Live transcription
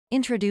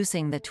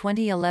Introducing the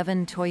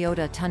 2011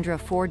 Toyota Tundra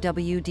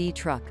 4WD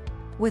truck.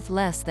 With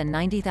less than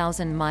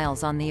 90,000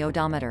 miles on the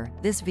odometer,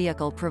 this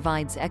vehicle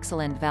provides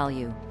excellent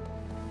value.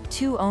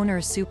 Two-owner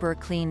super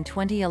clean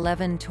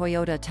 2011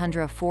 Toyota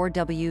Tundra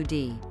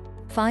 4WD.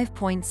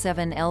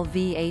 5.7 L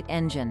V8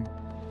 engine.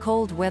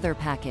 Cold weather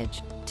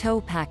package.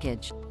 Tow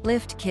package.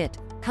 Lift kit.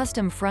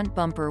 Custom front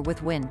bumper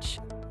with winch.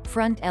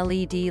 Front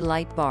LED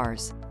light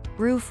bars.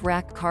 Roof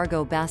rack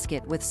cargo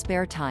basket with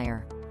spare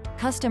tire.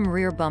 Custom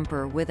rear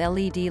bumper with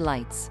LED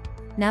lights.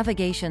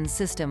 Navigation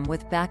system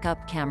with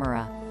backup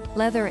camera.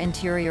 Leather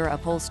interior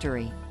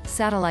upholstery.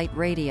 Satellite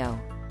radio.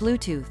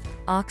 Bluetooth,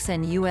 aux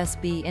and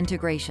USB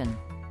integration.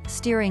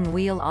 Steering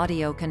wheel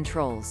audio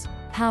controls.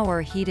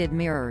 Power heated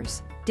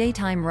mirrors.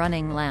 Daytime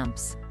running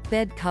lamps.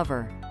 Bed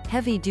cover.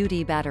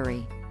 Heavy-duty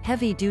battery.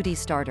 Heavy-duty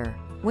starter.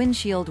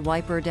 Windshield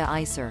wiper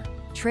de-icer.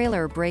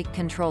 Trailer brake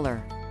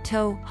controller.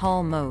 Tow,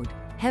 haul mode.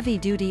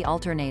 Heavy-duty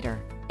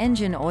alternator.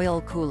 Engine oil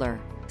cooler.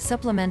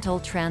 Supplemental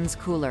trans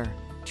cooler.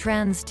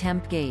 Trans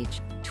temp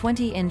gauge.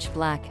 20-inch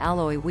black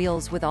alloy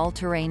wheels with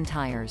all-terrain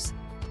tires.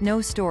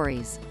 No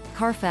stories.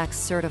 Carfax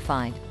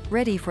certified.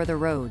 Ready for the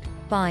road.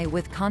 Buy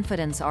with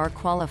confidence. Our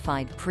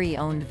qualified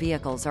pre-owned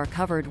vehicles are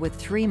covered with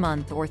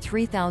 3-month or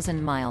 3,000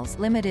 miles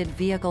limited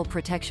vehicle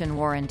protection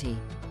warranty.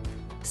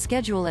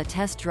 Schedule a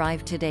test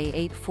drive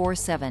today.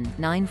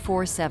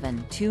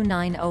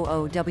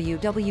 847-947-2900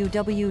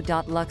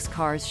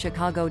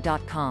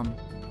 www.luxcarschicago.com.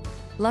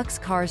 Lux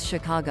Cars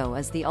Chicago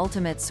is the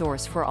ultimate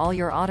source for all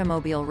your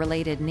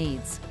automobile-related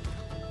needs.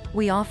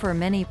 We offer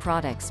many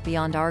products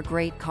beyond our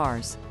great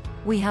cars.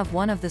 We have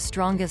one of the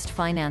strongest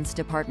finance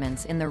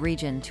departments in the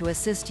region to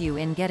assist you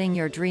in getting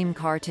your dream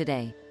car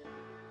today.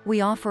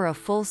 We offer a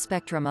full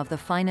spectrum of the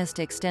finest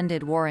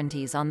extended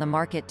warranties on the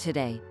market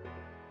today.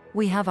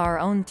 We have our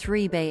own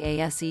 3-bay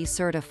ASE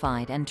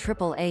certified and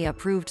AAA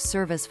approved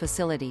service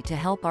facility to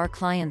help our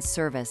clients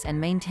service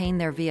and maintain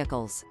their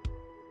vehicles.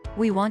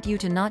 We want you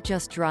to not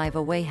just drive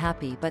away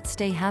happy but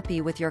stay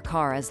happy with your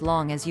car as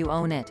long as you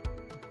own it.